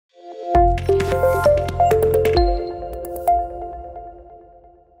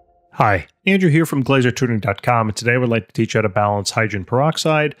Hi, Andrew here from glazertutoring.com, and today I would like to teach you how to balance hydrogen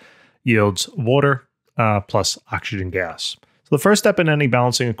peroxide yields water plus oxygen gas. So the first step in any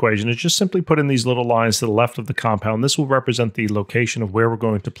balancing equation is just simply put in these little lines to the left of the compound. This will represent the location of where we're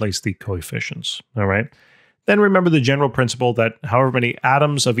going to place the coefficients. All right. Then remember the general principle that however many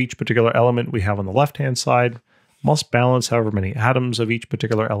atoms of each particular element we have on the left-hand side must balance however many atoms of each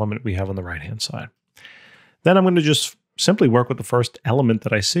particular element we have on the right-hand side. Then I'm going to just simply work with the first element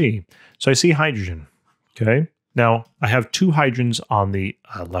that I see. So I see hydrogen, okay? Now, I have two hydrogens on the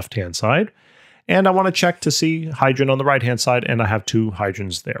left-hand side, and I want to check to see hydrogen on the right-hand side, and I have two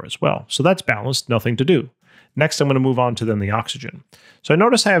hydrogens there as well. So that's balanced, nothing to do. Next, I'm going to move on to then the oxygen. So I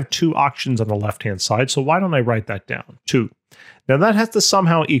notice I have two oxygens on the left-hand side, so why don't I write that down? 2. Now that has to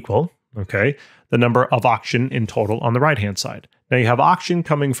somehow equal, okay, the number of oxygen in total on the right-hand side. Now you have oxygen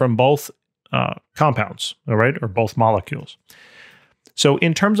coming from both compounds, all right, or both molecules. So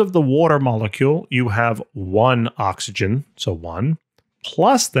in terms of the water molecule, you have one oxygen, so 1,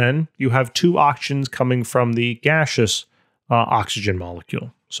 plus then you have two oxygens coming from the gaseous oxygen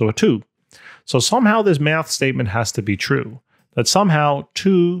molecule, so a 2. So somehow this math statement has to be true, that somehow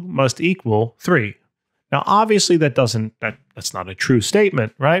 2 must equal 3. Now obviously that's not a true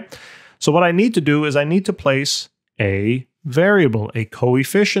statement, right? So what I need to do is I need to place a variable, a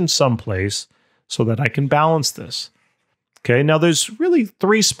coefficient someplace so that I can balance this. Okay, now there's really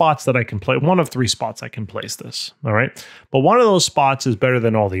 3 spots that I can play. One of 3 spots I can place this, all right? But one of those spots is better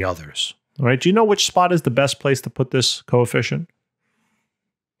than all the others, all right? Do you know which spot is the best place to put this coefficient?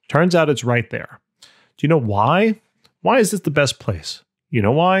 Turns out it's right there. Do you know why? Why is this the best place? You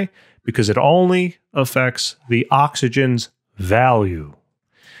know why? Because it only affects the oxygen's value.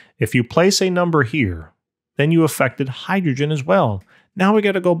 If you place a number here, then you affected hydrogen as well. Now we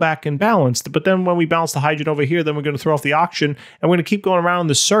got to go back and balance. But then when we balance the hydrogen over here, then we're going to throw off the oxygen, and we're going to keep going around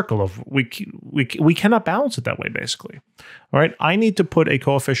this circle of we cannot balance it that way, basically. All right, I need to put a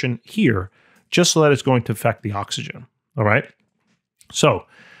coefficient here just so that it's going to affect the oxygen. All right, so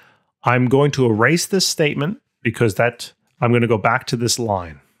I'm going to erase this statement because I'm going to go back to this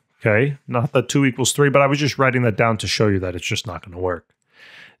line. Okay, not that 2 equals 3, but I was just writing that down to show you that it's just not going to work.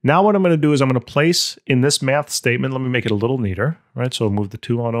 Now what I'm going to do is I'm going to place in this math statement, let me make it a little neater, right? So I'll move the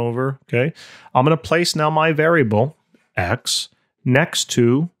 2 on over, okay? I'm going to place now my variable, x, next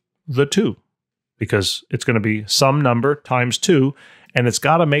to the 2, because it's going to be some number times 2, and it's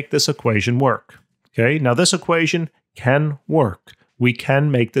got to make this equation work, okay? Now this equation can work. We can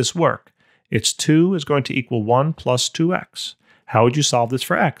make this work. It's 2 is going to equal 1 plus 2x. How would you solve this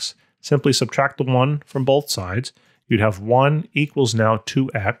for x? Simply subtract the 1 from both sides. You'd have 1 equals now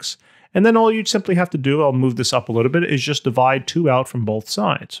 2x. And then all you'd simply have to do, I'll move this up a little bit, is just divide 2 out from both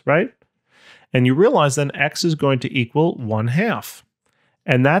sides, right? And you realize then x is going to equal 1/2.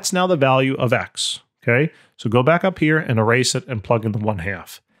 And that's now the value of x, okay? So go back up here and erase it and plug in the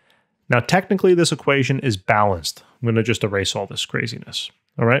 1/2. Now technically this equation is balanced. I'm going to just erase all this craziness,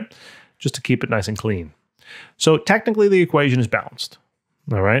 all right? Just to keep it nice and clean. So technically the equation is balanced,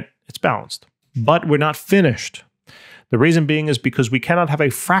 all right? It's balanced, but we're not finished. The reason being is because we cannot have a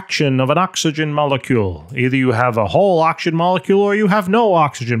fraction of an oxygen molecule. Either you have a whole oxygen molecule or you have no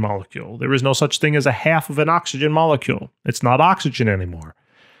oxygen molecule. There is no such thing as a half of an oxygen molecule. It's not oxygen anymore,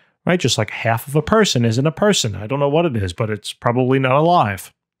 right? Just like half of a person isn't a person. I don't know what it is, but it's probably not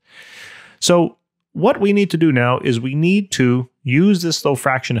alive. So what we need to do now is we need to use this little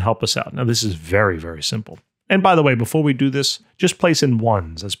fraction to help us out. Now this is very, very simple. And by the way, before we do this, just place in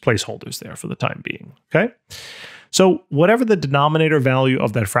 1s as placeholders there for the time being, okay? So whatever the denominator value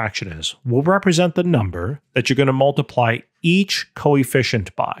of that fraction is will represent the number that you're going to multiply each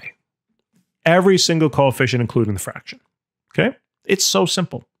coefficient by. Every single coefficient, including the fraction. Okay? It's so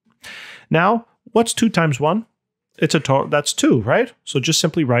simple. Now, what's 2 times 1? It's a total. That's 2, right? So just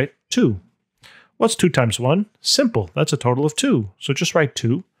simply write 2. What's 2 times 1? Simple. That's a total of 2. So just write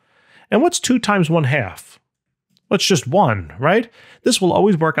 2. And what's 2 times 1/2? Well, it's just 1, right? This will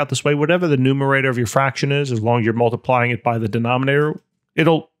always work out this way. Whatever the numerator of your fraction is, as long as you're multiplying it by the denominator,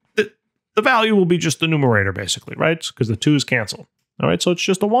 the value will be just the numerator, basically, right? Because the 2's cancel. All right, so it's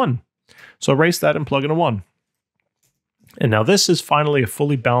just a 1. So erase that and plug in a 1. And now this is finally a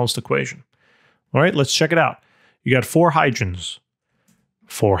fully balanced equation. All right, let's check it out. You got 4 hydrogens,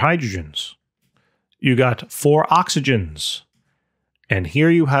 4 hydrogens. You got 4 oxygens. And here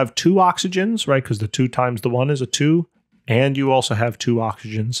you have 2 oxygens, right? Because the 2 times the 1 is a 2. And you also have 2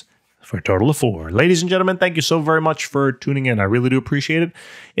 oxygens for a total of 4. Ladies and gentlemen, thank you so very much for tuning in. I really do appreciate it.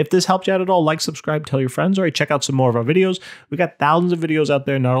 If this helped you out at all, like, subscribe, tell your friends. All right, check out some more of our videos. We got thousands of videos out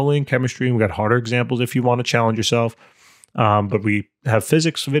there, not only in chemistry, and we got harder examples if you want to challenge yourself. But we have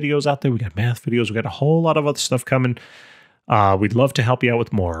physics videos out there. We got math videos. We got a whole lot of other stuff coming. We'd love to help you out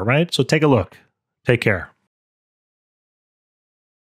with more. All right, so take a look. Take care.